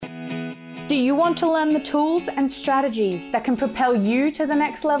Do you want to learn the tools and strategies that can propel you to the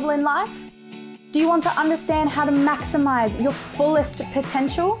next level in life? Do you want to understand how to maximize your fullest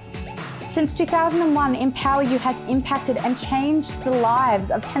potential? Since 2001, Empower You has impacted and changed the lives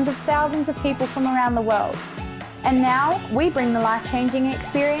of tens of thousands of people from around the world. And now we bring the life-changing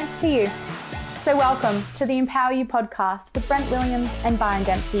experience to you. So welcome to the Empower You podcast with Brent Williams and Byron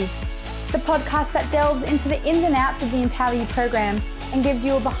Dempsey, the podcast that delves into the ins and outs of the Empower You program and gives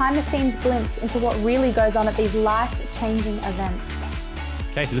you a behind-the-scenes glimpse into what really goes on at these life-changing events.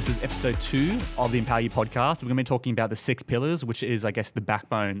 Okay, so this is episode 2 of the Empower You podcast. We're going to be talking about the 6 pillars, which is, I guess, the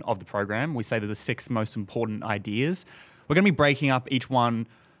backbone of the program. We say they're the 6 most important ideas. We're going to be breaking up each one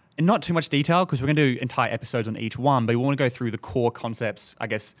in not too much detail because we're going to do entire episodes on each one, but we want to go through the core concepts, I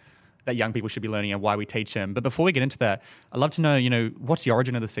guess, that young people should be learning and why we teach them. But before we get into that, I'd love to know, what's the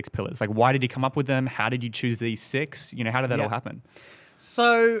origin of the 6 pillars? Like, why did you come up with them? How did you choose these 6? How did that all happen?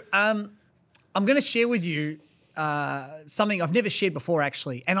 So I'm going to share with you something I've never shared before,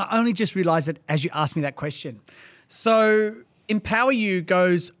 actually. And I only just realized it as you asked me that question. So Empower You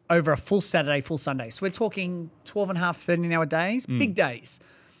goes over a full Saturday, full Sunday. So we're talking 12 and a half, 13-hour days, big days.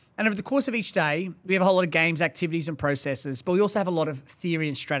 And over the course of each day, we have a whole lot of games, activities, and processes, but we also have a lot of theory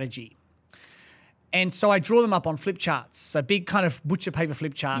and strategy. And so I draw them up on flip charts, so big kind of butcher paper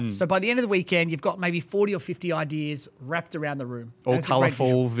flip charts. So by the end of the weekend, you've got maybe 40 or 50 ideas wrapped around the room. All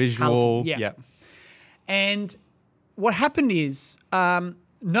colourful, visual. Yeah. And what happened is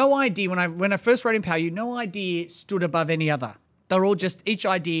no idea, when I first wrote Empower You, no idea stood above any other. They're all just, each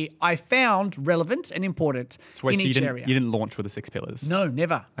idea I found relevant and important in each area. You didn't launch with the 6 pillars? No,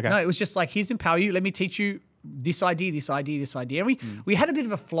 never. Okay. No, it was just like, here's Empower You. Let me teach you this idea, this idea, this idea. And we had a bit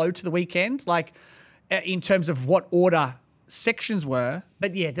of a flow to the weekend, like in terms of what order sections were.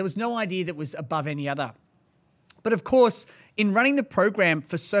 But yeah, there was no idea that was above any other. But of course, in running the program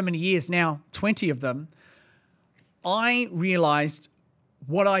for so many years now, 20 of them, I realized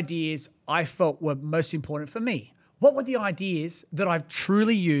what ideas I felt were most important for me. What were the ideas that I've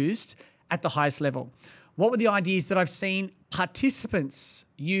truly used at the highest level? What were the ideas that I've seen participants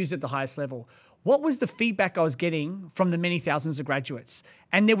use at the highest level? What was the feedback I was getting from the many thousands of graduates?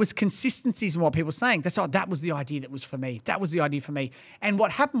 And there was consistencies in what people were saying. That was the idea that was for me. That was the idea for me. And what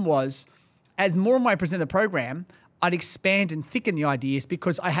happened was, as more and more I present the program, I'd expand and thicken the ideas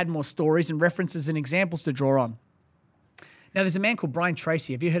because I had more stories and references and examples to draw on. Now, there's a man called Brian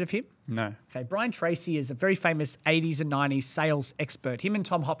Tracy. Have you heard of him? No. Okay, Brian Tracy is a very famous 80s and 90s sales expert. Him and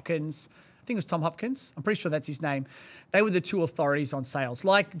Tom Hopkins, I think it was Tom Hopkins. I'm pretty sure that's his name. They were the 2 authorities on sales.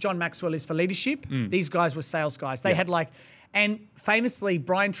 Like John Maxwell is for leadership, these guys were sales guys. They had and famously,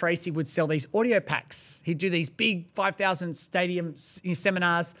 Brian Tracy would sell these audio packs. He'd do these big 5,000 stadium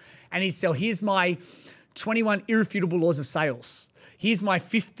seminars, and he'd sell, here's my 21 irrefutable laws of sales. Here's my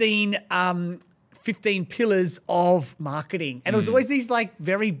 15 pillars of marketing. And it was always these like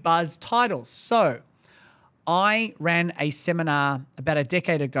very buzz titles. So I ran a seminar about a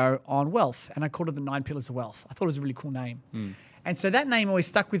decade ago on wealth, and I called it the 9 Pillars of Wealth. I thought it was a really cool name. And so that name always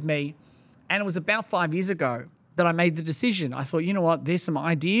stuck with me. And it was about 5 years ago that I made the decision. I thought, you know what? There's some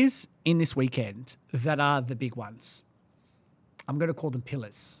ideas in this weekend that are the big ones. I'm going to call them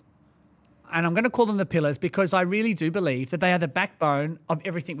pillars. And I'm going to call them the pillars because I really do believe that they are the backbone of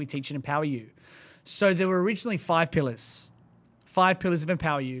everything we teach and Empower You. So there were originally 5 pillars. 5 pillars of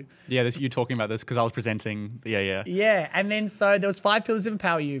Empower You. Yeah, you're talking about this because I was presenting. Yeah. Yeah, and then so there was 5 pillars of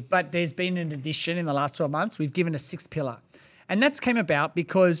Empower You, but there's been an addition in the last 12 months. We've given a 6th pillar. And that's came about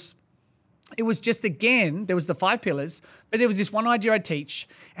because it was just, again, there was the 5 pillars, but there was this one idea I'd teach,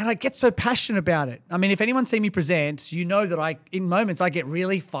 and I get so passionate about it. I mean, if anyone's seen me present, you know that in moments I get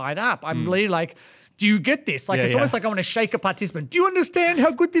really fired up. I'm really like, do you get this? Like, it's almost like I want to shake a participant. Do you understand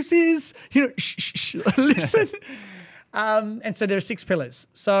how good this is? Shh, listen. And so there are 6 pillars.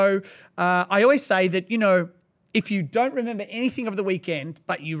 So I always say that, if you don't remember anything of the weekend,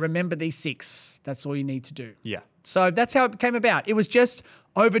 but you remember these 6, that's all you need to do. Yeah. So that's how it came about. It was just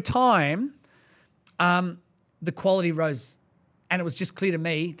over time, the quality rose. And it was just clear to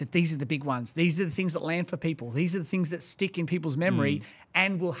me that these are the big ones. These are the things that land for people. These are the things that stick in people's memory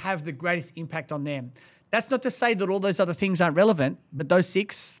and will have the greatest impact on them. That's not to say that all those other things aren't relevant, but those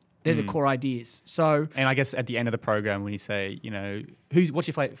 6, they're the core ideas. So, and I guess at the end of the program, when you say, what's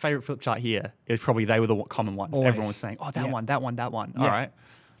your favorite flip chart here? It's probably they were the common ones. Always. Everyone was saying, oh, that one. All right,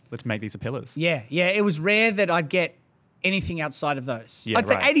 let's make these the pillars. Yeah. It was rare that I'd get anything outside of those. Yeah, I'd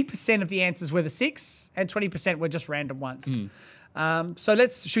say 80% of the answers were the 6 and 20% were just random ones. So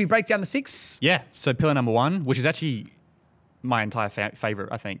should we break down the 6? Yeah. So pillar number 1, which is actually my entire favorite,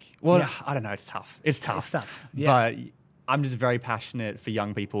 I think. Well, I don't know. It's tough. It's tough. Yeah. But I'm just very passionate for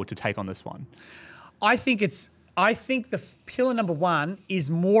young people to take on this one. I think the pillar number 1 is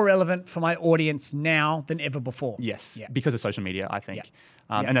more relevant for my audience now than ever before. Yes, Yeah. because of social media, I think.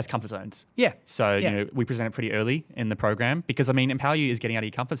 Yeah. And that's comfort zones. Yeah. So, Yeah. we present it pretty early in the program because, Empower You is getting out of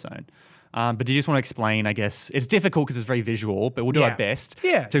your comfort zone. But do you just want to explain, I guess, it's difficult because it's very visual, but we'll do our best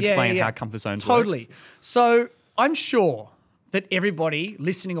to explain how comfort zones Totally. works. So I'm sure that everybody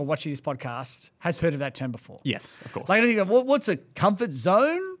listening or watching this podcast has heard of that term before. Yes, of course. Like, I think, what's a comfort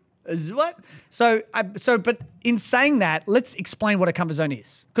zone? Is what? But in saying that, let's explain what a comfort zone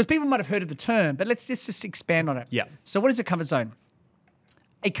is. Because people might have heard of the term, but let's just expand on it. Yeah. So what is a comfort zone?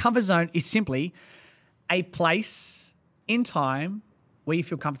 A comfort zone is simply a place in time where you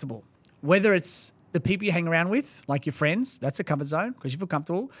feel comfortable. Whether it's the people you hang around with, like your friends, that's a comfort zone because you feel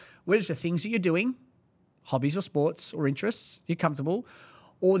comfortable. Whether it's the things that you're doing, hobbies or sports or interests, you're comfortable,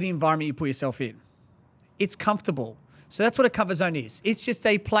 or the environment you put yourself in. It's comfortable. So that's what a comfort zone is. It's just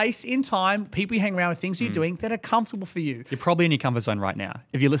a place in time, people you hang around with, things you're doing that are comfortable for you. You're probably in your comfort zone right now.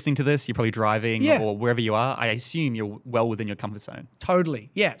 If you're listening to this, you're probably driving or wherever you are. I assume you're well within your comfort zone. Totally.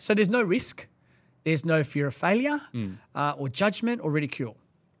 Yeah. So there's no risk. There's no fear of failure or judgment or ridicule.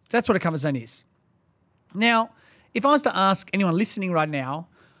 That's what a comfort zone is. Now, if I was to ask anyone listening right now,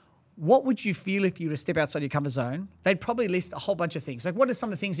 what would you feel if you were to step outside your comfort zone? They'd probably list a whole bunch of things. Like, what are some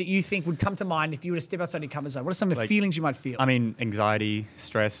of the things that you think would come to mind if you were to step outside your comfort zone? What are some of the feelings you might feel? Anxiety,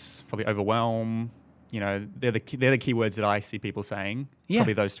 stress, probably overwhelm. They're the key words that I see people saying. Yeah.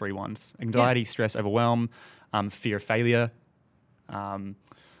 Probably those 3 ones. Anxiety, stress, overwhelm, fear of failure.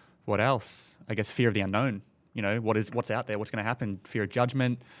 What else? I guess fear of the unknown. What's out there? What's going to happen? Fear of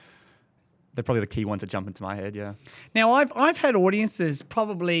judgment. They're probably the key ones that jump into my head, yeah. Now, I've had audiences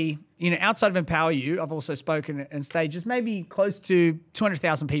probably, outside of Empower You, I've also spoken in stages, maybe close to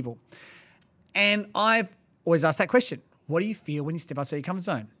 200,000 people. And I've always asked that question. What do you feel when you step outside your comfort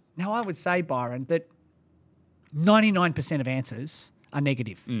zone? Now, I would say, Byron, that 99% of answers are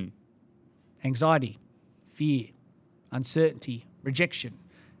negative. Anxiety, fear, uncertainty, rejection.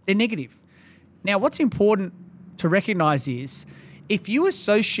 They're negative. Now, what's important to recognize is if you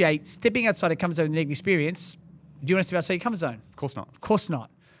associate stepping outside a comfort zone with a negative experience, do you want to step outside your comfort zone? Of course not. Of course not.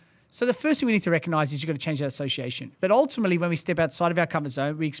 So the first thing we need to recognize is you've got to change that association. But ultimately, when we step outside of our comfort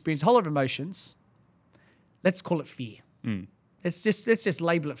zone, we experience a whole lot of emotions. Let's call it fear. Let's just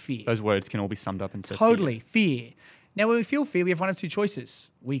label it fear. Those words can all be summed up into Totally, fear. Now, when we feel fear, we have one of 2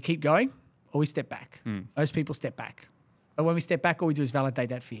 choices. We keep going or we step back. Most people step back. But when we step back, all we do is validate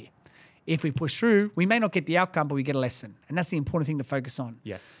that fear. If we push through, we may not get the outcome, but we get a lesson. And that's the important thing to focus on.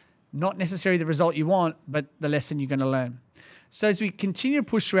 Yes. Not necessarily the result you want, but the lesson you're going to learn. So as we continue to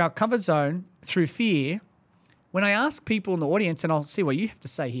push through our comfort zone through fear, when I ask people in the audience, and I'll see what you have to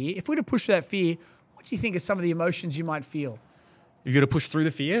say here, if we were to push through that fear, what do you think are some of the emotions you might feel? If you're to push through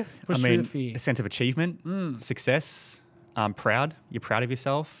the fear, through the fear. A sense of achievement, success, proud. You're proud of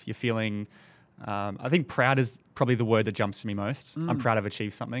yourself. You're feeling... I think proud is probably the word that jumps to me most. I'm proud I've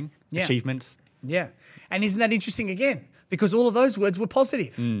achieved something. Yeah. Achievements. Yeah. And isn't that interesting again? Because all of those words were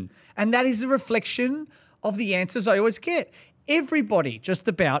positive. And that is a reflection of the answers I always get. Everybody just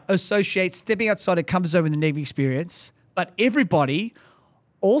about associates stepping outside a comfort zone with a negative experience, but everybody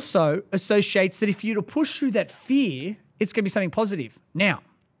also associates that if you to push through that fear, it's going to be something positive. Now,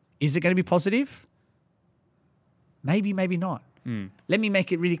 is it going to be positive? Maybe, maybe not. Let me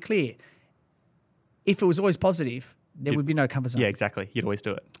make it really clear. If it was always positive, there would be no comfort zone. Yeah, exactly. You'd always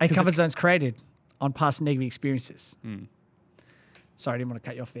do it. A comfort zone's created on past negative experiences. Sorry, I didn't want to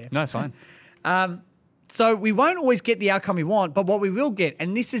cut you off there. No, it's fine. So we won't always get the outcome we want, but what we will get,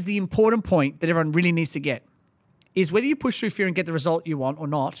 and this is the important point that everyone really needs to get, is whether you push through fear and get the result you want or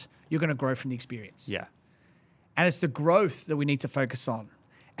not, you're going to grow from the experience. Yeah. And it's the growth that we need to focus on.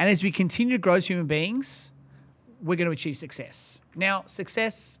 And as we continue to grow as human beings, we're going to achieve success. Now,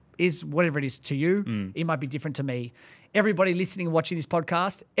 success is whatever it is to you. It might be different to me. Everybody listening and watching this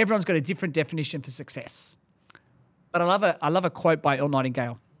podcast, everyone's got a different definition for success. But I love a quote by Earl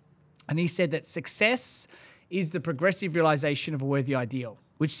Nightingale. And he said that success is the progressive realization of a worthy ideal,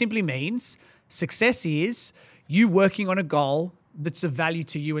 which simply means success is you working on a goal that's of value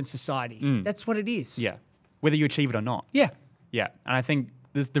to you and society. That's what it is. Yeah. Whether you achieve it or not. Yeah. Yeah. And I think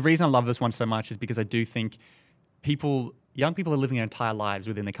the reason I love this one so much is because I do think young people are living their entire lives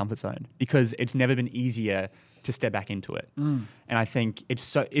within their comfort zone because it's never been easier to step back into it. And I think it's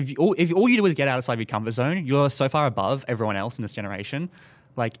so, if all you do is get outside of your comfort zone, you're so far above everyone else in this generation.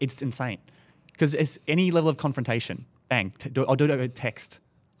 Like, it's insane. Because it's any level of confrontation, bang, I'll do it over text.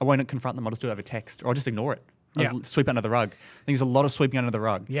 I won't confront them, I'll just do it over text, or I'll just ignore it. Yeah. Sweep under the rug. I think there's a lot of sweeping under the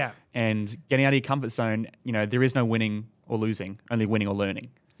rug. Yeah. And getting out of your comfort zone, there is no winning or losing, only winning or learning.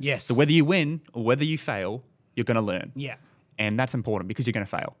 Yes. So whether you win or whether you fail, you're going to learn. Yeah. And that's important because you're going to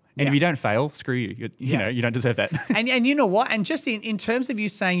fail. And if Yeah. you don't fail, screw you. You don't deserve that. And you know what? And just in terms of you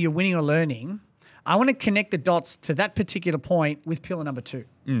saying you're winning or learning, I want to connect the dots to that particular point with pillar number 2,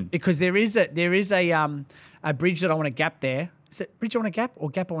 because there is a bridge that I want to gap there. Is it bridge I want to gap or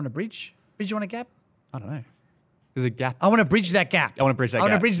gap I want to bridge? Bridge I want to gap? I don't know. There's a gap. I want to bridge that gap. I want to bridge that gap. I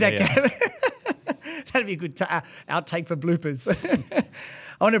want to bridge that Yeah. gap. That'd be a good outtake for bloopers.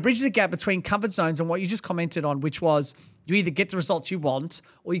 I want to bridge the gap between comfort zones and what you just commented on, which was you either get the results you want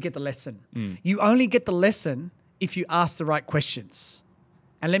or you get the lesson. You only get the lesson if you ask the right questions.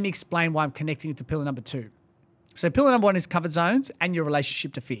 And let me explain why I'm connecting it to pillar number 2. So pillar number 1 is comfort zones and your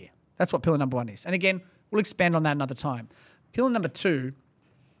relationship to fear. That's what pillar number 1 is. And again, we'll expand on that another time. Pillar number 2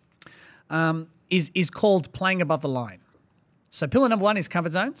 is called playing above the line. So pillar number 1 is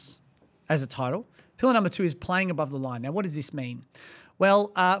comfort zones as a title. Pillar number 2 is playing above the line. Now, what does this mean?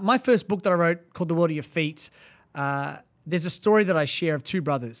 Well, my first book that I wrote called The World of Your Feet, there's a story that I share of 2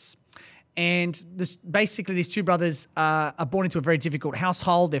 brothers. And basically these 2 brothers are born into a very difficult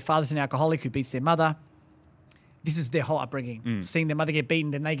household. Their father's an alcoholic who beats their mother. This is their whole upbringing. Seeing their mother get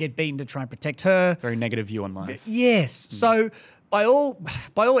beaten, then they get beaten to try and protect her. Very negative view on life. Yes. So by all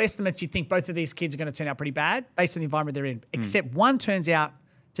estimates, you think both of these kids are going to turn out pretty bad based on the environment they're in. Except one turns out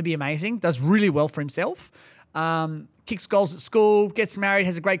to be amazing, does really well for himself, kicks goals at school, gets married,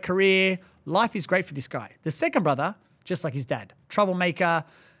 has a great career. Life is great for this guy. The second brother, just like his dad, troublemaker,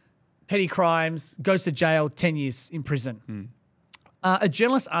 petty crimes, goes to jail, 10 years in prison. A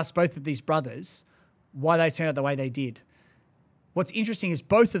journalist asked both of these brothers why they turned out the way they did. What's interesting is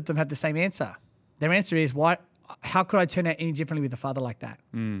both of them have the same answer. Their answer is, how could I turn out any differently with a father like that?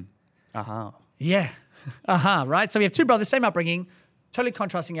 Yeah. Right? So we have 2 brothers, same upbringing, totally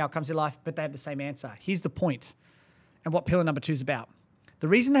contrasting outcomes in life, but they have the same answer. Here's the point and what pillar number 2 is about. The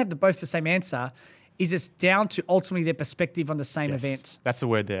reason they have both the same answer is it's down to ultimately their perspective on the same event. That's the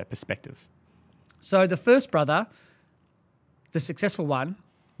word there, perspective. So the first brother, the successful one,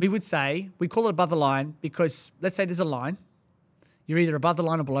 we call it above the line because let's say there's a line. You're either above the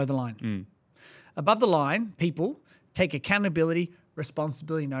line or below the line. Above the line, people take accountability,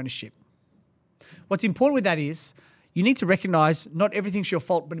 responsibility, and ownership. What's important with that is you need to recognize not everything's your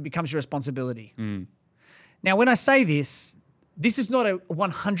fault, but it becomes your responsibility. Now, when I say this is not a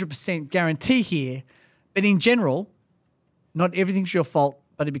 100% guarantee here, but in general, not everything's your fault,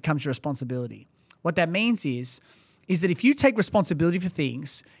 but it becomes your responsibility. What that means is that if you take responsibility for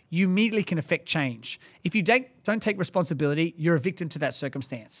things, you immediately can affect change. If you don't take responsibility, you're a victim to that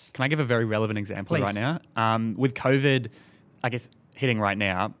circumstance. Can I give a very relevant example Please. right now? With COVID, I guess, hitting right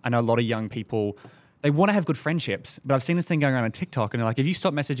now, I know a lot of young people, they want to have good friendships, but I've seen this thing going around on TikTok, and they're like, if you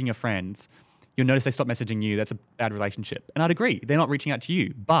stop messaging your friends, you'll notice they stop messaging you. That's a bad relationship. And I'd agree. They're not reaching out to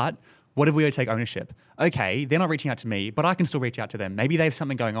you. But what if we were to take ownership? Okay, they're not reaching out to me, but I can still reach out to them. Maybe they have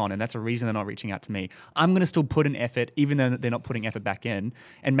something going on, and that's a reason they're not reaching out to me. I'm going to still put in effort, even though they're not putting effort back in,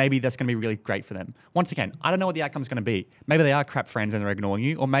 and maybe that's going to be really great for them. Once again, I don't know what the outcome's going to be. Maybe they are crap friends and they're ignoring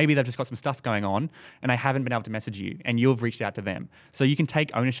you, or maybe they've just got some stuff going on, and they haven't been able to message you, and you've reached out to them. So you can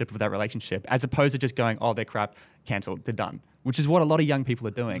take ownership of that relationship, as opposed to just going, oh, they're crap, cancelled, they're done, which is what a lot of young people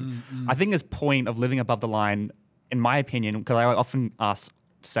are doing. I think this point of living above the line, in my opinion, because I often ask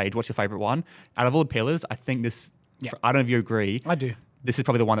Sage, what's your favorite one? Out of all the pillars, I think this, I don't know if you agree. I do. This is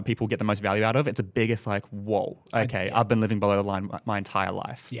probably the one that people get the most value out of. It's the biggest, like, whoa, okay, I've been living below the line my entire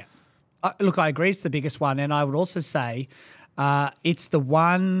life. Yeah. Look, I agree it's the biggest one. And I would also say it's the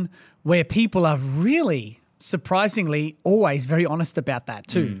one where people are really, surprisingly, always very honest about that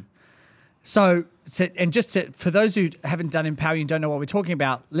too. So for those who haven't done Empower You and don't know what we're talking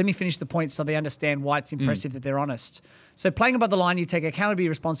about, let me finish the point so they understand why it's impressive that they're honest. So playing above the line, you take accountability,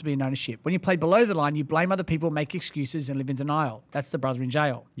 responsibility, and ownership. When you play below the line, you blame other people, make excuses, and live in denial. That's the brother in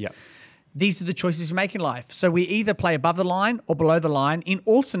jail. Yeah. These are the choices you make in life. So we either play above the line or below the line in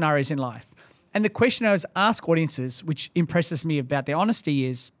all scenarios in life. And the question I always ask audiences, which impresses me about their honesty,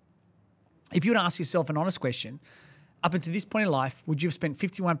 is if you were to ask yourself an honest question, up until this point in life, would you have spent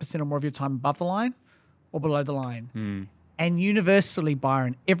 51% or more of your time above the line or below the line? And universally,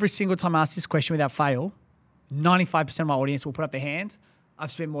 Byron, every single time I ask this question without fail, 95% of my audience will put up their hand.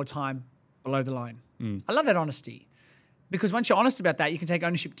 I've spent more time below the line. I love that honesty because once you're honest about that, you can take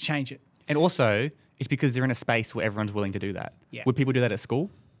ownership to change it. And also, it's because they're in a space where everyone's willing to do that. Yeah. Would people do that at school?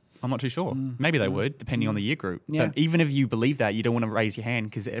 I'm not too sure. Maybe they would, depending on the year group. Yeah. But even if you believe that, you don't want to raise your hand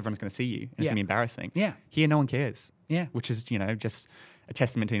because everyone's going to see you. And it's going to be embarrassing. Yeah. Here, no one cares. Yeah. Which is, just a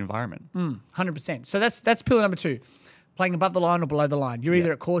testament to the environment. 100%. So that's pillar number 2. Playing above the line or below the line. You're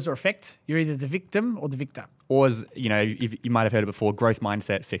either at cause or effect. You're either the victim or the victor. Or as, if you might have heard it before, growth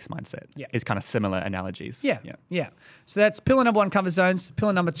mindset, fixed mindset. Yeah. It's kind of similar analogies. Yeah. So that's pillar number 1, comfort zones.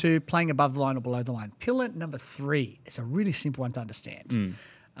 Pillar number 2, playing above the line or below the line. Pillar number 3 is a really simple one to understand.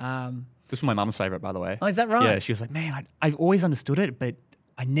 This was my mum's favorite, by the way. Oh, is that right? Yeah, she was like, man, I've always understood it, but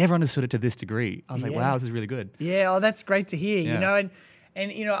I never understood it to this degree. I was like, wow, this is really good. Yeah, that's great to hear, Yeah.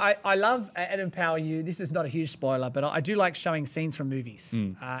 And I love at Empower You, this is not a huge spoiler, but I do like showing scenes from movies.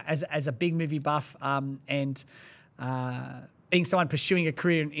 As a big movie buff and being someone pursuing a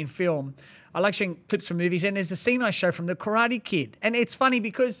career in film, I like showing clips from movies. And there's a scene I show from The Karate Kid. And it's funny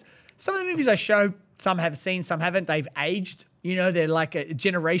because some of the movies I show, some have seen, some haven't. They've aged. They're like a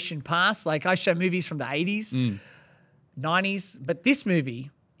generation past. Like I show movies from the 80s, 90s. But this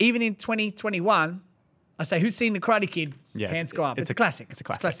movie, even in 2021, I say, who's seen The Karate Kid? Yeah, Hands go up. It's a classic. It's a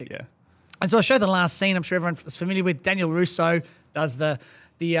classic, yeah. And so I'll show the last scene. I'm sure everyone's familiar with. Daniel Russo does the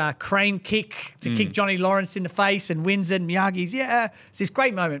crane kick to kick Johnny Lawrence in the face and wins it. And Miyagi's, it's this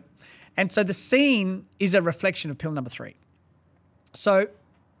great moment. And so the scene is a reflection of pillar number 3. So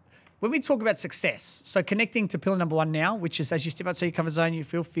when we talk about success, so connecting to pillar number 1 now, which is as you step outside your comfort zone, you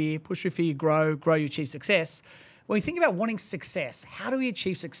feel fear, push through fear, you grow, you achieve success. When we think about wanting success, how do we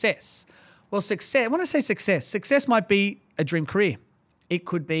achieve success? Well, success, when I say success might be a dream career. It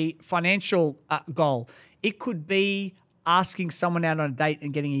could be financial goal. It could be asking someone out on a date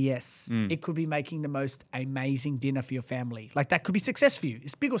and getting a yes. It could be making the most amazing dinner for your family. Like that could be success for you.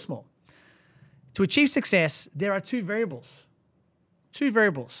 It's big or small. To achieve success, there are 2 variables. 2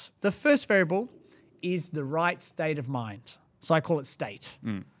 variables. The first variable is the right state of mind. So I call it state.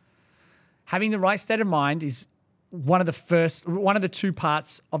 Having the right state of mind is one of the 2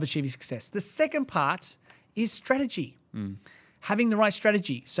 parts of achieving success. The second part is strategy. Having the right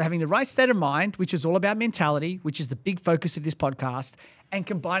strategy. So having the right state of mind, which is all about mentality, which is the big focus of this podcast, and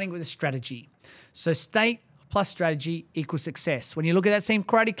combining with a strategy. So state plus strategy equals success. When you look at that same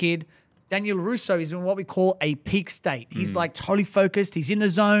Karate Kid, Daniel Russo is in what we call a peak state. He's like totally focused. He's in the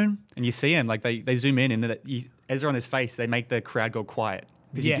zone. And you see him, like they zoom in and Ezra on his face, they make the crowd go quiet.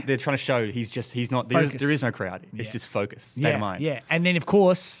 They're trying to show he's not, there is no crowd. It's just focus, state of mind. Yeah. And then, of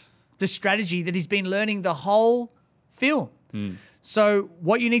course, the strategy that he's been learning the whole film. So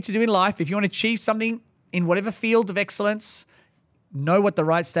what you need to do in life, if you want to achieve something in whatever field of excellence, know what the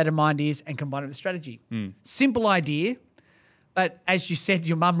right state of mind is and combine it with strategy. Simple idea, but as you said,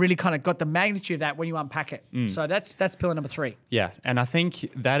 your mum really kind of got the magnitude of that when you unpack it. So that's pillar number 3. Yeah, and I think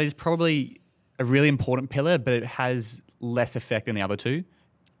that is probably a really important pillar, but it has less effect than the other 2.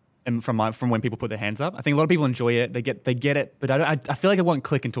 And from when people put their hands up, I think a lot of people enjoy it. They get it, but I feel like it won't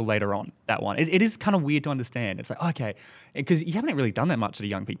click until later on. That one, it is kind of weird to understand. It's like, okay, because you haven't really done that much to the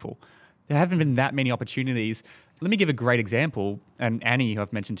young people. There haven't been that many opportunities. Let me give a great example. And Annie, who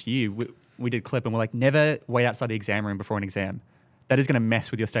I've mentioned to you, we did a clip and we're like, never wait outside the exam room before an exam. That is going to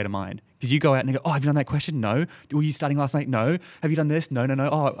mess with your state of mind. Because you go out and you go, oh, have you done that question? No. Were you studying last night? No. Have you done this? No.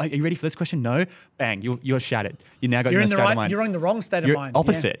 Oh, are you ready for this question? No. Bang, you're shattered. You now got your state of mind. You're in the wrong state of mind.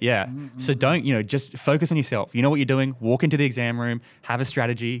 Opposite, yeah. So don't, just focus on yourself. You know what you're doing. Walk into the exam room, have a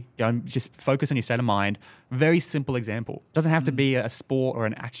strategy, go and just focus on your state of mind. Very simple example. Doesn't have to be a sport or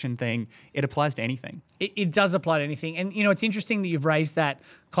an action thing. It applies to anything. It does apply to anything. And, it's interesting that you've raised that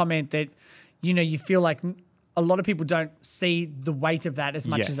comment that, you feel like a lot of people don't see the weight of that as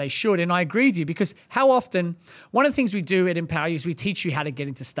much as they should. And I agree with you because how often, one of the things we do at Empower You is we teach you how to get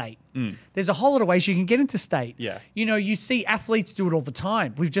into state. There's a whole lot of ways you can get into state. Yeah. You see athletes do it all the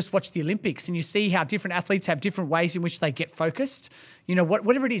time. We've just watched the Olympics and you see how different athletes have different ways in which they get focused.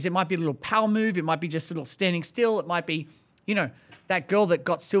 Whatever it is, it might be a little power move. It might be just a little standing still. It might be, that girl that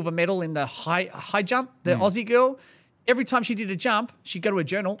got silver medal in the high jump, the Aussie girl. Every time she did a jump, she'd go to a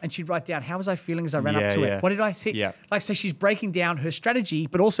journal and she'd write down, how was I feeling as I ran up to it? What did I see? Yeah. So she's breaking down her strategy,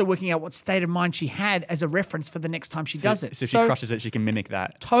 but also working out what state of mind she had as a reference for the next time she does it. So if she crushes it, she can mimic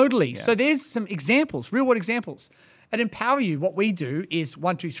that. Totally. Yeah. So there's some examples, real world examples. At Empower You, what we do is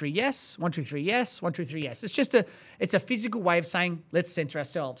 1, 2, 3, yes, 1, 2, 3, yes, 1, 2, 3, yes. It's a physical way of saying, let's center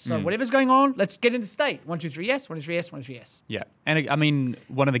ourselves. So whatever's going on, let's get into state. 1, 2, 3, yes, 1, 2, 3, yes, 1, 2, 3, yes. Yeah. And I mean,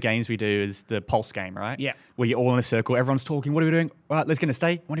 one of the games we do is the pulse game, right? Yeah. Where you're all in a circle, everyone's talking, what are we doing? All right, let's get into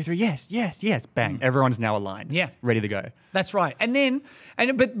state. 1, 2, 3, yes, bang. Everyone's now aligned. Yeah. Ready to go. That's right. And then,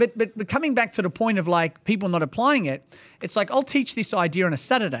 but coming back to the point of like people not applying it, it's like I'll teach this idea on a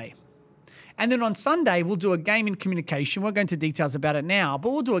Saturday. And then on Sunday, we'll do a game in communication. We'll go into details about it now,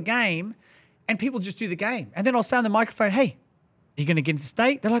 but we'll do a game and people just do the game. And then I'll say on the microphone, hey, are you going to get into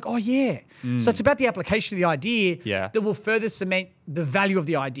state? They're like, oh, yeah. So it's about the application of the idea that will further cement the value of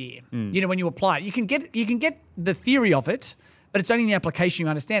the idea, when you apply it. You can get the theory of it, but it's only in the application you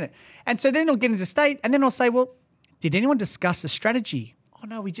understand it. And so then I'll get into state and then I'll say, well, did anyone discuss the strategy? Oh,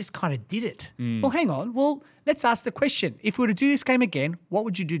 no, we just kind of did it. Well, hang on. Well, let's ask the question. If we were to do this game again, what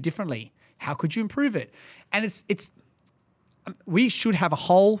would you do differently? How could you improve it? And we should have a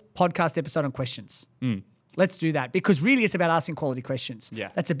whole podcast episode on questions. Let's do that because really it's about asking quality questions. Yeah.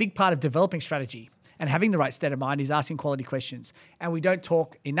 That's a big part of developing strategy and having the right state of mind is asking quality questions. And we don't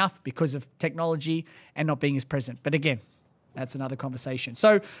talk enough because of technology and not being as present. But again, that's another conversation.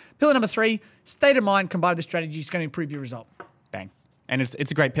 So pillar number 3, state of mind combined with strategy is going to improve your result. Bang. And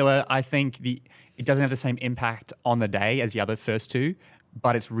it's a great pillar. I think it doesn't have the same impact on the day as the other first 2,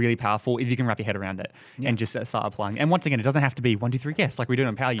 but it's really powerful if you can wrap your head around it and just start applying. And once again, it doesn't have to be 1, 2, 3, yes, like we do in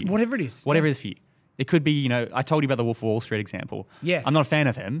Empower You. Whatever it is. Whatever it is for you. It could be, I told you about the Wolf of Wall Street example. Yeah. I'm not a fan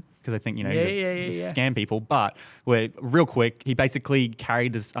of him because I think, he scam people. But real quick, he basically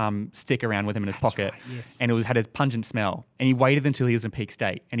carried this stick around with him in his pocket. Right, yes. And it had a pungent smell. And he waited until he was in peak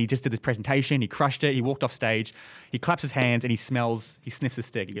state. And he just did this presentation. He crushed it. He walked off stage. He claps his hands and he sniffs his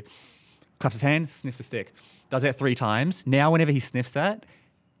stick. He goes, claps his hand, sniffs the stick. Does that 3 times. Now, whenever he sniffs that,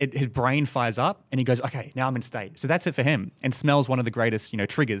 his brain fires up and he goes, okay, now I'm in state. So that's it for him. And smell's one of the greatest,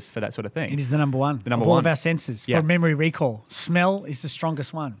 triggers for that sort of thing. It is the number one. All of our senses for memory recall. Smell is the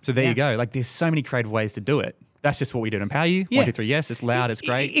strongest one. So there you go. Like there's so many creative ways to do it. That's just what we do in Empower You. 1, 2, 3, yes. It's loud. It's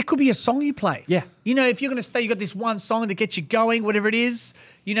great. It could be a song you play. Yeah. If you're going to stay, you got this one song to get you going, whatever it is,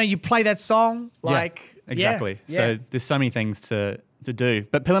 you play that song. Exactly. Yeah. So there's so many things to do.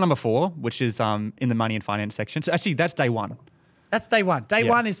 But pillar number 4, which is in the money and finance section. So actually that's day 1. That's day 1. Day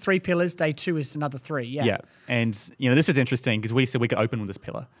 1 is 3 pillars. Day 2 is another 3. Yeah. Yeah. And, this is interesting because we said we could open with this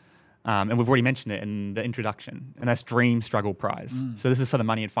pillar. And we've already mentioned it in the introduction. And that's Dream, Struggle, Prize. So this is for the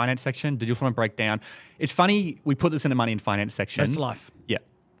money and finance section. Did you just want to break down? It's funny we put this in the money and finance section. It's life. Yeah.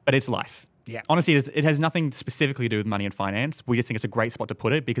 But it's life. Yeah. Honestly, it has nothing specifically to do with money and finance. We just think it's a great spot to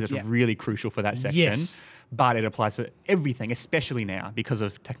put it because it's really crucial for that section. Yes. But it applies to everything, especially now because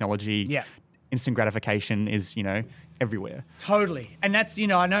of technology. Yeah. Instant gratification is, everywhere. Totally. And that's,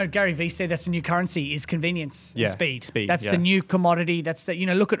 I know Gary Vee said that's the new currency is convenience and speed. That's the new commodity. That's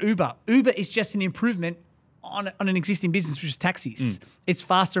look at Uber. Uber is just an improvement on an existing business, which is taxis. It's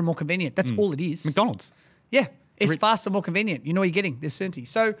faster and more convenient. That's all it is. McDonald's. Yeah. It's faster and more convenient. You know what you're getting. There's certainty.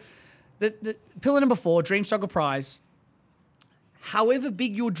 So the pillar number 4, Dream, Struggle, Prize. However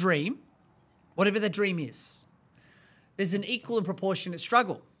big your dream, whatever the dream is, there's an equal and proportionate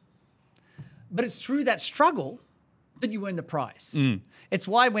struggle. But it's through that struggle that you earn the prize. It's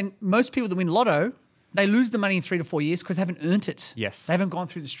why when most people that win lotto, they lose the money in 3 to 4 years because they haven't earned it. Yes. They haven't gone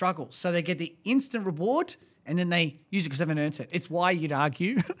through the struggle. So they get the instant reward and then they use it because they haven't earned it. It's why you'd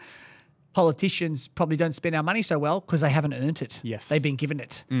argue politicians probably don't spend our money so well because they haven't earned it. Yes. They've been given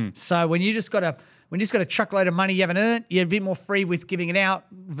it. So when you just got a truckload of money you haven't earned, you're a bit more free with giving it out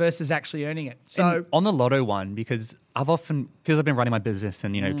versus actually earning it. So and on the lotto one, because I've been running my business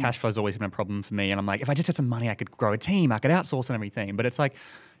and, cash flow's always been a problem for me. And I'm like, if I just had some money, I could grow a team, I could outsource and everything. But it's like,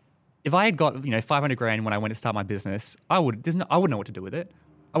 if I had got, 500 grand when I went to start my business, I wouldn't know what to do with it.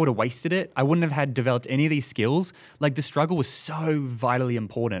 I would have wasted it. I wouldn't have had developed any of these skills. Like the struggle was so vitally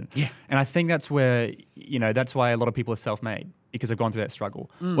important. Yeah. And I think that's where, that's why a lot of people are self-made because they've gone through that struggle.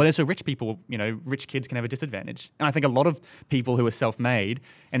 Whereas for rich people, rich kids can have a disadvantage. And I think a lot of people who are self-made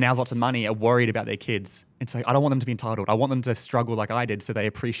and now have lots of money are worried about their kids. It's like, I don't want them to be entitled. I want them to struggle like I did so they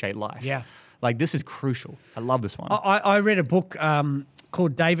appreciate life. Yeah. Like this is crucial. I love this one. I read a book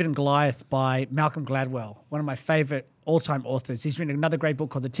called David and Goliath by Malcolm Gladwell, one of my favorite all-time authors. He's written another great book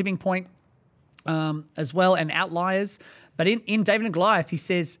called The Tipping Point as well, and Outliers. But in David and Goliath, he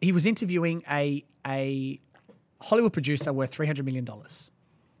says he was interviewing a Hollywood producer worth $300 million.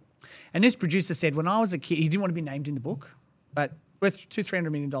 And this producer said, when I was a kid, he didn't want to be named in the book, but worth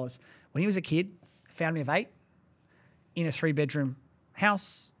 $300 million. When he was a kid, a family of 8 in a 3-bedroom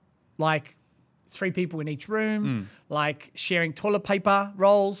house, like 3 people in each room, like sharing toilet paper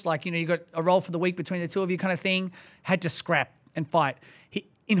rolls, like, you got a roll for the week between the 2 of you kind of thing, had to scrap and fight.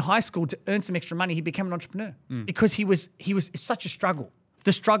 In high school, to earn some extra money, he became an entrepreneur because he was such a struggle.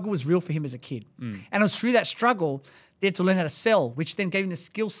 The struggle was real for him as a kid. And it was through that struggle they had to learn how to sell, which then gave him the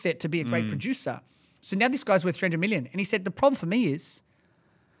skill set to be a great producer. So now this guy's worth $300 million. And he said, the problem for me is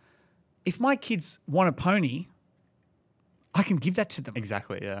if my kids want a pony, I can give that to them.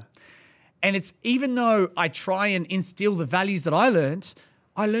 Exactly, yeah. And it's even though I try and instill the values that I learned,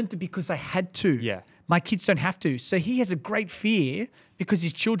 I learned it because I had to. Yeah. My kids don't have to. So he has a great fear because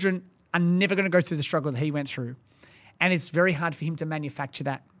his children are never going to go through the struggle that he went through. And it's very hard for him to manufacture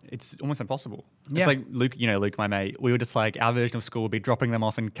that. It's almost impossible. Yeah. It's like Luke, Luke, my mate, we were just like, our version of school would be dropping them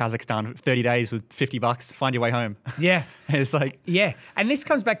off in Kazakhstan for 30 days with $50, find your way home. Yeah. And it's like... Yeah. And this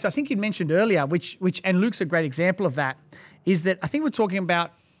comes back to, I think you mentioned earlier, which and Luke's a great example of that, is that I think we're talking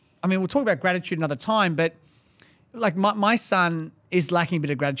about, we'll talk about gratitude another time, but like my son is lacking a bit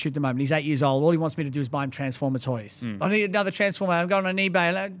of gratitude at the moment. He's 8 years old. All he wants me to do is buy him Transformer toys. I need another Transformer. I'm going on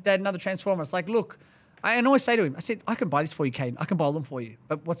eBay. Dad, another Transformer. It's like, look, I always say to him, I said, I can buy this for you, Caden. I can buy them for you.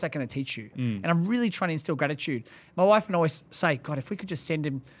 But what's that going to teach you? And I'm really trying to instill gratitude. My wife and I always say, God, if we could just send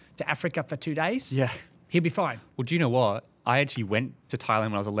him to Africa for 2 days, he'll be fine. Well, do you know what? I actually went to Thailand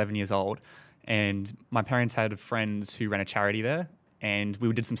when I was 11 years old, and my parents had friends who ran a charity there. And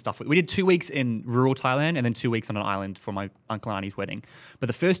we did some stuff. We did 2 weeks in rural Thailand and then 2 weeks on an island for my uncle and auntie's wedding. But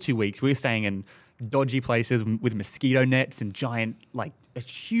the first 2 weeks, we were staying in dodgy places with mosquito nets and giant, like a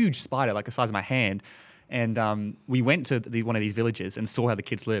huge spider, like the size of my hand. And we went to one of these villages and saw how the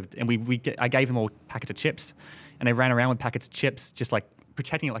kids lived. And I gave them all packets of chips. And they ran around with packets of chips, just like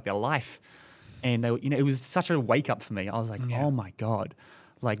protecting it like their life. And they, it was such a wake up for me. I was like, oh my God.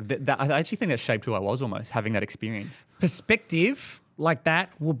 Like I actually think that shaped who I was almost, having that experience. Perspective like that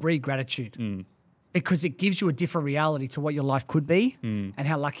will breed gratitude because it gives you a different reality to what your life could be and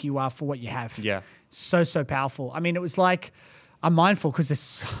how lucky you are for what you have. Yeah. So powerful. It was like, I'm mindful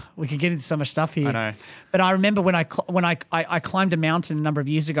because we can get into so much stuff here. I know. But I remember when I climbed a mountain a number of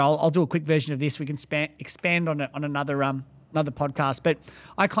years ago. I'll do a quick version of this. We can expand on it on another podcast. But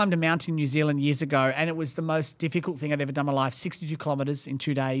I climbed a mountain in New Zealand years ago, and it was the most difficult thing I'd ever done in my life. 62 kilometers in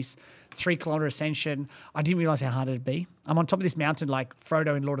 2 days, 3 kilometer ascension. I didn't realize how hard it'd be. I'm on top of this mountain like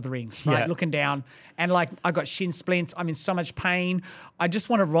Frodo in Lord of the Rings, right? Looking down, and like I got shin splints. I'm in so much pain. I just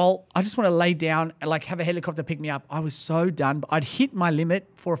want to roll. I just want to lay down and like have a helicopter pick me up. I was so done. I'd hit my limit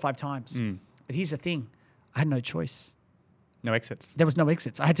 4 or 5 times. But here's the thing. I had no choice. No exits. There was no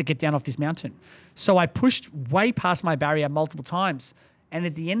exits. I had to get down off this mountain. So I pushed way past my barrier multiple times. And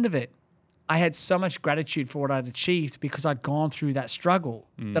at the end of it, I had so much gratitude for what I'd achieved because I'd gone through that struggle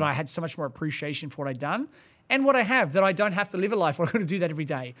that I had so much more appreciation for what I'd done and what I have, that I don't have to live a life where I'm going to do that every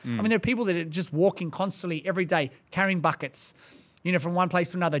day. There are people that are just walking constantly every day, carrying buckets, from one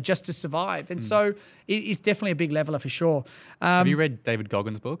place to another just to survive. And so it's definitely a big leveler for sure. Have you read David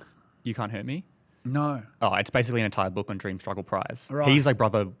Goggins' book, You Can't Hurt Me? No. Oh, it's basically an entire book on Dream Struggle Prize. Right. He's like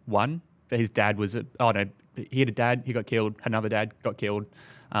brother one, but his dad was, he had a dad, he got killed, had another dad, got killed.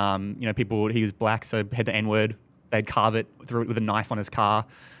 He was black, so had the N-word. They'd carve it through it with a knife on his car.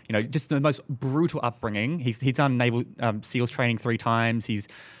 Just the most brutal upbringing. He's done Naval SEALs training 3 times. He's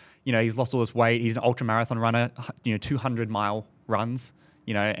lost all this weight. He's an ultra marathon runner, 200-mile runs,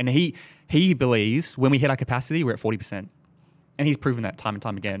 and he believes when we hit our capacity, we're at 40%. And he's proven that time and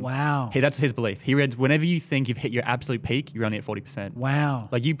time again. Wow. That's his belief. He read, whenever you think you've hit your absolute peak, you're only at 40%. Wow.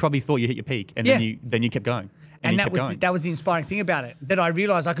 Like you probably thought you hit your peak, and then you kept going. And that was the inspiring thing about it, that I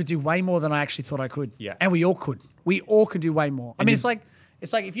realized I could do way more than I actually thought I could. Yeah. And we all could. We all could do way more. It's like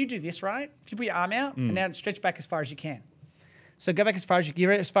if you do this, right? If you put your arm out and now stretch back as far as you can. So go back as far as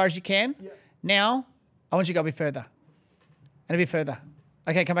you can. Yeah. Now, I want you to go a bit further. And a bit further.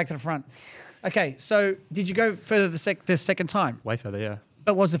 Okay, come back to the front. Okay, so did you go further the second time? Way further, yeah.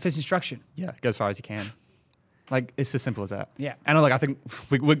 But what was the first instruction? Yeah, go as far as you can. Like, it's as simple as that. Yeah. And I think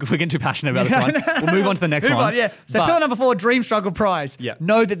we're getting too passionate about this one. We'll move on to the next one. Yeah. So pillar number 4, Dream Struggle Prize. Yeah.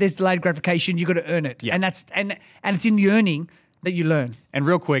 Know that there's delayed gratification. You've got to earn it. Yeah. And it's in the earning that you learn. And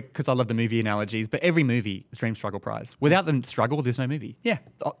real quick, because I love the movie analogies, but every movie is Dream Struggle Prize. Without the struggle, there's no movie. Yeah.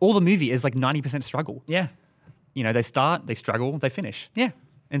 All the movie is like 90% struggle. Yeah. They start, they struggle, they finish. Yeah.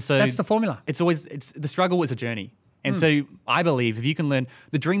 And so that's the formula. The struggle is a journey. And so I believe if you can learn,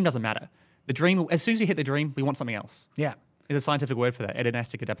 the dream doesn't matter. The dream, as soon as you hit the dream, we want something else. Yeah. There's a scientific word for that,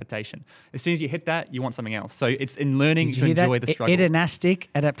 hedonastic adaptation. As soon as you hit that, you want something else. So it's in learning to enjoy the struggle. Hedonastic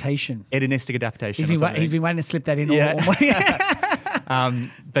adaptation. Hedonistic adaptation. He's been waiting to slip that in yeah. all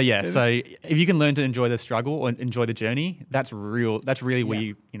But yeah, so if you can learn to enjoy the struggle or enjoy the journey, that's really where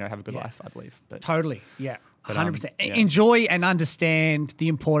you have a good life, I believe. But, totally, yeah. 100%. Yeah. Enjoy and understand the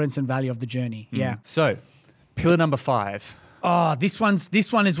importance and value of the journey. Yeah. So, pillar number 5. Oh, this one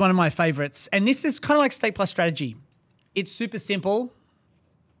is one of my favorites. And this is kind of like State Plus strategy. It's super simple,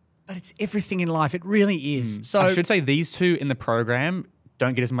 but it's everything in life. It really is. So I should say these 2 in the program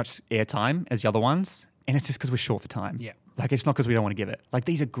don't get as much airtime as the other ones. And it's just because we're short for time. Yeah. Like, it's not because we don't want to give it. Like,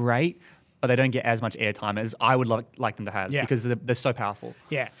 these are great, but they don't get as much airtime as I would like them to have because they're so powerful.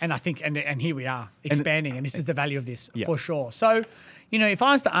 Yeah, and I think, and here we are expanding, and this is the value of this for sure. So, if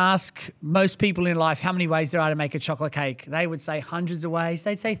I was to ask most people in life how many ways there are to make a chocolate cake, they would say hundreds of ways.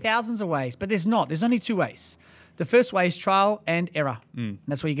 They'd say thousands of ways, but there's not. There's only 2 ways. The first way is trial and error. And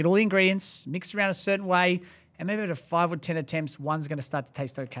that's where you get all the ingredients mixed around a certain way, and maybe out of 5 or 10 attempts, one's going to start to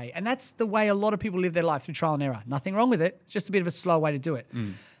taste okay. And that's the way a lot of people live their life, through trial and error. Nothing wrong with it. It's just a bit of a slow way to do it.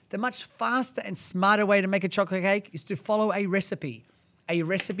 The much faster and smarter way to make a chocolate cake is to follow a recipe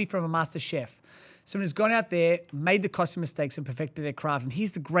from a master chef. Someone who's gone out there, made the costly mistakes and perfected their craft. And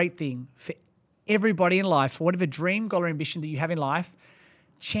here's the great thing for everybody in life, for whatever dream, goal, or ambition that you have in life,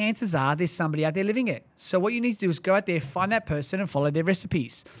 chances are there's somebody out there living it. So what you need to do is go out there, find that person and follow their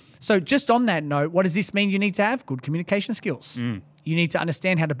recipes. So just on that note, what does this mean? You need to have good communication skills. You need to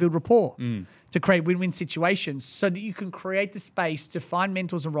understand how to build rapport, to create win-win situations so that you can create the space to find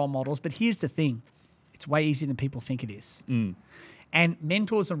mentors and role models. But here's the thing. It's way easier than people think it is. And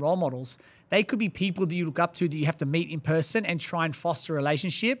mentors and role models, they could be people that you look up to that you have to meet in person and try and foster a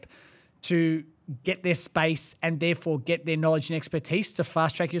relationship to get their space and therefore get their knowledge and expertise to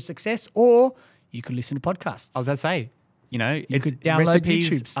fast track your success. Or you could listen to podcasts. I was going to say, you could download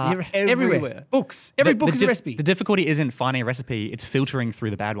YouTubes everywhere. Books. Every book is a recipe. The difficulty isn't finding a recipe; it's filtering through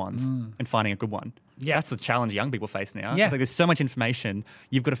the bad ones and finding a good one. Yeah, that's the challenge young people face now. Yeah. It's like there's so much information,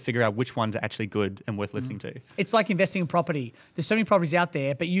 you've got to figure out which ones are actually good and worth listening to. It's like investing in property. There's so many properties out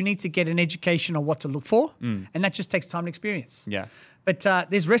there, but you need to get an education on what to look for, and that just takes time and experience. Yeah. But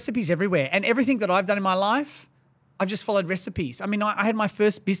there's recipes everywhere, and everything that I've done in my life, I've just followed recipes. I mean, I had my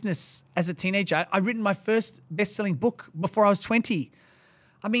first business as a teenager. I'd written my first best-selling book before I was 20.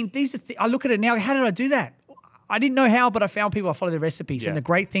 I mean, these are I look at it now. How did I do that? I didn't know how, but I found people I follow their recipes. Yeah. And the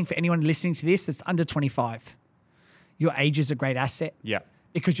great thing for anyone listening to this that's under 25, your age is a great asset. Yeah.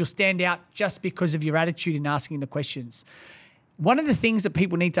 Because you'll stand out just because of your attitude in asking the questions. One of the things that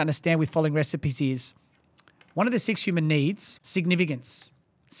people need to understand with following recipes is one of the 6 human needs, significance.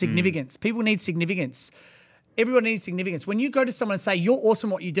 Significance. People need significance. Everyone needs significance. When you go to someone and say, you're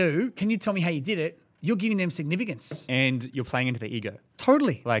awesome at what you do, can you tell me how you did it? You're giving them significance. And you're playing into their ego.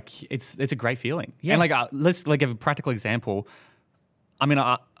 Totally. Like, it's a great feeling. Yeah. And let's give a practical example. I mean,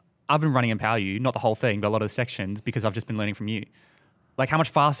 I've been running Empower You, not the whole thing, but a lot of the sections because I've just been learning from you. Like, how much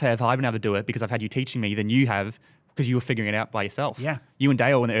faster have I been able to do it because I've had you teaching me than you have because you were figuring it out by yourself. Yeah. You and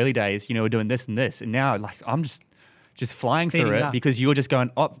Dale in the early days, were doing this and this. And now, I'm just flying Speeding through it up. because you're just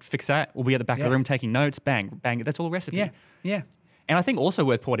going, fix that. We'll be at the back of the room taking notes. Bang, bang. That's all a recipe. Yeah, yeah. And I think also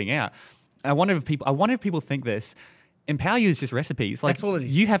worth pointing out, I wonder if people think this, Empower You is just recipes. Like, that's all it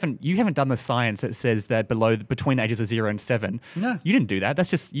is. You haven't done the science that says that between ages of 0 and 7. No. You didn't do that. That's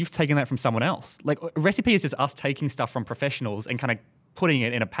just, you've taken that from someone else. Like, a recipe is just us taking stuff from professionals and kind of putting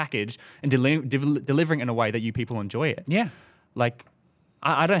it in a package and delivering it in a way that you people enjoy it. Yeah. Like,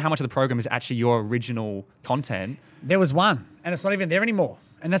 I don't know how much of the program is actually your original content. There was one, and it's not even there anymore.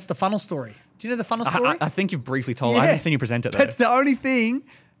 And that's the funnel story. Do you know the funnel story? I think you've briefly told. I haven't seen you present it though. That's the only thing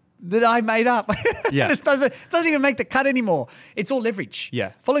that I made up. Yeah. It doesn't even make the cut anymore. It's all leverage.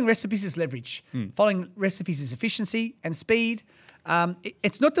 Yeah. Following recipes is leverage. Following recipes is efficiency and speed.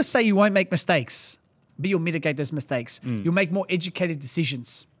 It's not to say you won't make mistakes, but you'll mitigate those mistakes. You'll make more educated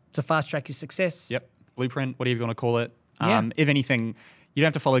decisions to fast track your success. Yep. Blueprint, whatever you want to call it. Yeah. If anything, you don't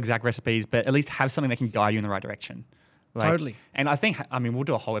have to follow exact recipes, but at least have something that can guide you in the right direction. Totally. And I think, we'll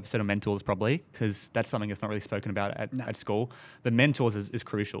do a whole episode on mentors probably because that's something that's not really spoken about at school. But mentors is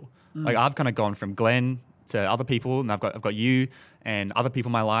crucial. Like, I've kind of gone from Glenn to other people, and I've got you and other people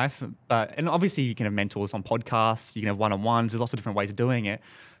in my life. And obviously you can have mentors on podcasts, you can have one-on-ones. There's lots of different ways of doing it,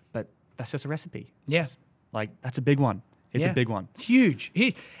 but that's just a recipe. Yeah. That's a big one. It's a big one. Huge.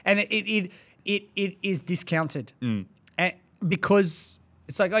 And it is discounted. And because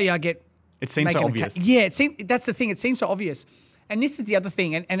it's like, I get. It seems so obvious. That's the thing. It seems so obvious. And this is the other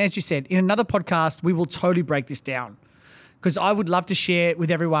thing. And as you said, in another podcast, we will totally break this down because I would love to share with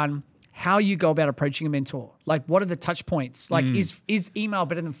everyone how you go about approaching a mentor. Like, what are the touch points? Like, is email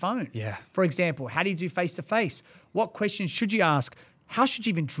better than phone? Yeah. For example, how do you do face-to-face? What questions should you ask? How should you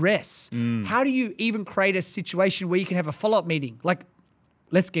even dress? How do you even create a situation where you can have a follow-up meeting? Like,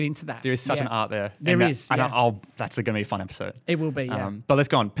 let's get into that. There is such an art there. There is. That's going to be a fun episode. It will be, yeah. But let's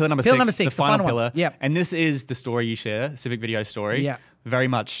go on. Pillar number six, the final pillar. Yep. And this is the story you share, civic video story. Yeah. Very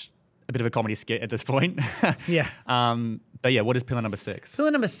much a bit of a comedy skit at this point. Yeah. But yeah, what is pillar number 6?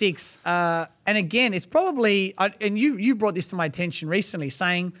 Pillar number 6, and again, it's probably, and you brought this to my attention recently,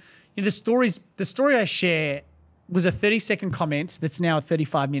 saying, the story I share was a 30-second comment that's now a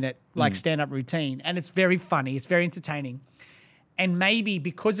 35-minute stand-up routine, and it's very funny, it's very entertaining. And maybe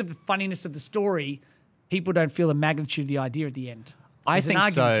because of the funniness of the story, people don't feel the magnitude of the idea at the end. I There's an think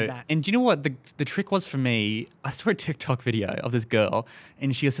argument so. to that. And do you know what the trick was for me? I saw a TikTok video of this girl,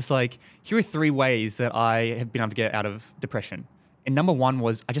 and she was just like, here are 3 ways that I have been able to get out of depression. And number 1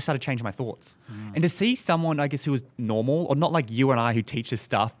 was I just started changing my thoughts. And to see someone, I guess, who was normal, or not like you and I who teach this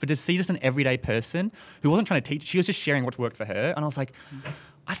stuff, but to see just an everyday person who wasn't trying to teach, she was just sharing what's worked for her. And I was like,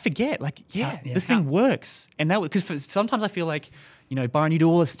 I forget, like, this thing works. And that, because sometimes I feel like, Byron, you do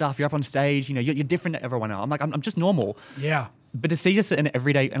all this stuff, you're up on stage, you're different to everyone else. I'm like, I'm just normal. Yeah. But to see just an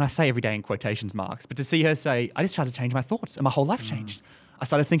everyday, and I say everyday in quotations marks, but to see her say, I just started to change my thoughts and my whole life changed. I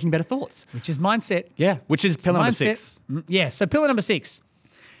started thinking better thoughts. Which is mindset. Yeah, which is pillar number 6. Yeah, so pillar number 6,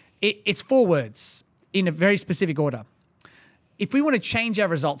 it's 4 words in a very specific order. If we want to change our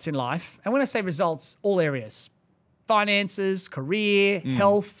results in life, and when I say results, all areas, finances, career,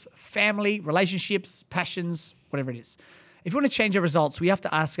 health, family, relationships, passions, whatever it is. If we want to change our results, we have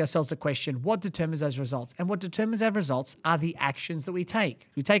to ask ourselves the question, what determines those results? And what determines our results are the actions that we take.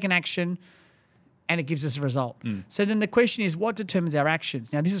 We take an action and it gives us a result. So then the question is, what determines our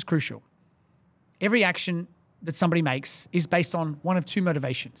actions? Now, this is crucial. Every action that somebody makes is based on one of 2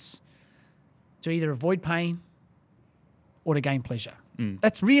 motivations: to either avoid pain or to gain pleasure.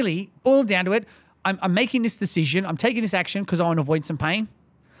 That's really boiled down to it. I'm making this decision. I'm taking this action because I want to avoid some pain,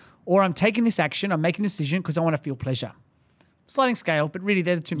 or I'm taking this action. I'm making this decision because I want to feel pleasure. Sliding scale, but really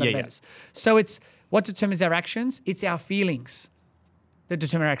they're the 2 motivators. So it's what determines our actions. It's our feelings that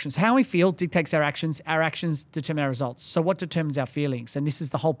determine our actions. How we feel dictates our actions. Our actions determine our results. So what determines our feelings? And this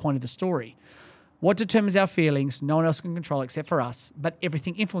is the whole point of the story. What determines our feelings, no one else can control except for us, but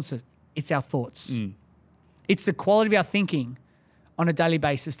everything influences. It's our thoughts. It's the quality of our thinking on a daily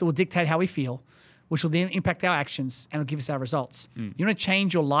basis that will dictate how we feel, which will then impact our actions and will give us our results. You want to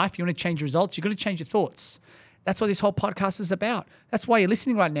change your life, you want to change your results, you've got to change your thoughts. That's what this whole podcast is about. That's why you're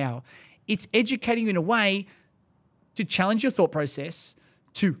listening right now. It's educating you in a way to challenge your thought process,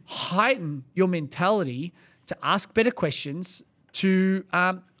 to heighten your mentality, to ask better questions, to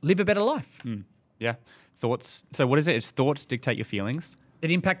live a better life. Yeah. Thoughts. So what is it? It's thoughts dictate your feelings. That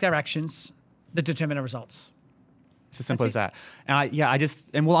impact our actions, that determine our results. It's as simple as that.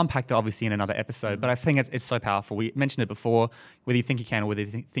 And we'll unpack that obviously in another episode, but I think it's so powerful. We mentioned it before, whether you think you can or whether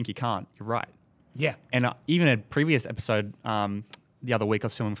you think you can't, you're right. Yeah. And even a previous episode, the other week I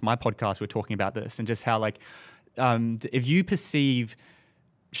was filming for my podcast, we were talking about this and just how if you perceive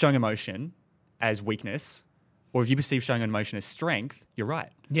showing emotion as weakness, or if you perceive showing emotion as strength, you're right.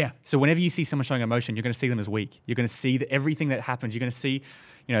 Yeah. So whenever you see someone showing emotion, you're going to see them as weak. You're going to see everything that happens. You're going to see,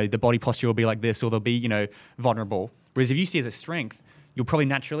 the body posture will be like this, or they'll be, vulnerable. Whereas if you see it as a strength, you'll probably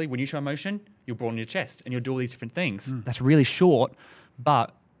naturally, when you show emotion, you'll broaden your chest and you'll do all these different things. That's really short,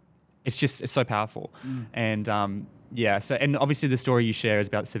 but it's so powerful. And and obviously the story you share is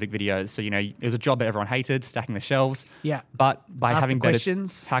about civic videos. So, it was a job that everyone hated, stacking the shelves. Yeah. But by Ask having the better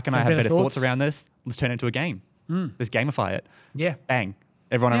questions, how can I have better thoughts around this? Let's turn it into a game. Let's gamify it. Yeah. Bang.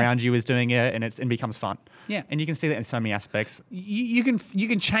 Everyone around you is doing it and it becomes fun. Yeah. And you can see that in so many aspects. You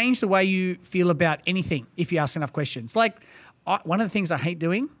can change the way you feel about anything if you ask enough questions. Like one of the things I hate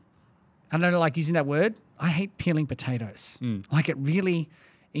doing, I don't like using that word, I hate peeling potatoes. Like it really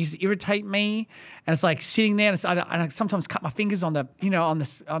used to irritate me, and it's like sitting there, and I sometimes cut my fingers on the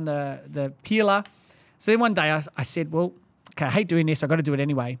the peeler. So then one day I said, well, okay, I hate doing this. I got to do it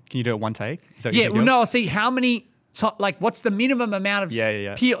anyway. Can you do it one take? Is that what Yeah. you Well, do? no. I'll see how many. What's the minimum amount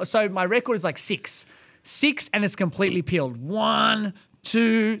of peel? So my record is like 6, and it's completely peeled. 1,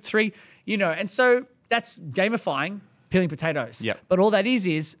 2, 3. And so that's gamifying peeling potatoes. Yep. But all that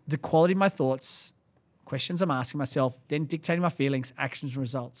is the quality of my thoughts, questions I'm asking myself, then dictating my feelings, actions, and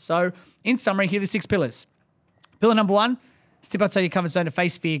results. So in summary, here are the 6 pillars. Pillar number 1, step outside your comfort zone to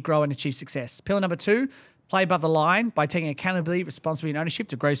face fear, grow, and achieve success. Pillar number 2, play above the line by taking accountability, responsibility, and ownership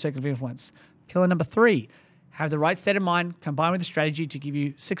to grow your circle of influence. Pillar number 3, have the right state of mind combined with a strategy to give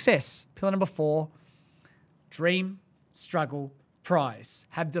you success. Pillar number 4, dream, struggle, prize.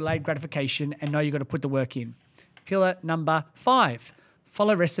 Have delayed gratification and know you've got to put the work in. Pillar number 5,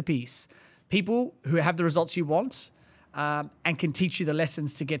 follow recipes. People who have the results you want and can teach you the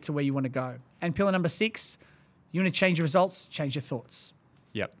lessons to get to where you want to go. And pillar number 6, you want to change your results, change your thoughts.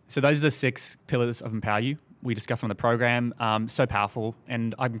 Yep. So those are the 6 pillars of Empower You. We discussed them on the program. So powerful.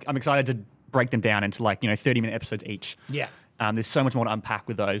 And I'm excited to break them down into 30-minute episodes each. Yeah. There's so much more to unpack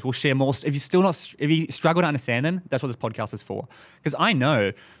with those. We'll share more. If you struggle to understand them, that's what this podcast is for. Because I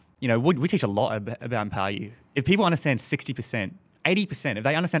know, we teach a lot about Empower You. If people understand 60%, 80%, if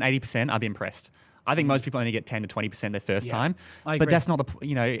they understand 80%, I'll be impressed. I think most people only get 10 to 20% their first time, I but agree. that's not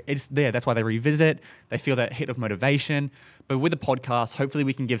it's there. That's why they revisit. They feel that hit of motivation. But with the podcast, hopefully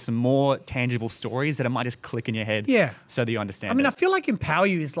we can give some more tangible stories that it might just click in your head. Yeah. So that you understand. I mean, it. I feel like Empower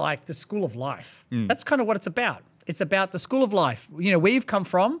You is like the school of life. That's kind of what it's about. It's about the school of life. Where you've come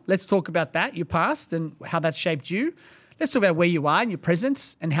from. Let's talk about that, your past and how that's shaped you. Let's talk about where you are in your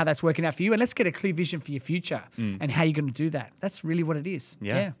present and how that's working out for you. And let's get a clear vision for your future and how you're going to do that. That's really what it is.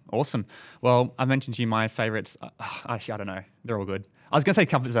 Yeah. Awesome. Well, I mentioned to you my favorites. Actually, I don't know. They're all good. I was going to say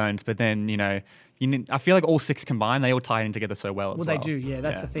comfort zones, but then, I feel like all 6 combined, they all tie in together so well as well. Well, they do. Yeah,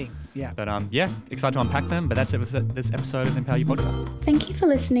 that's the thing. Yeah. But excited to unpack them. But that's it for this episode of the Empower You podcast. Thank you for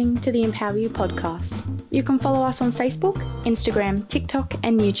listening to the Empower You podcast. You can follow us on Facebook, Instagram, TikTok,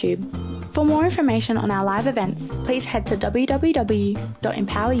 and YouTube. For more information on our live events, please head to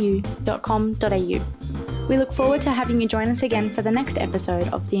www.empoweryou.com.au. We look forward to having you join us again for the next episode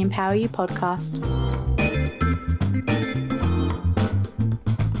of the Empower You podcast.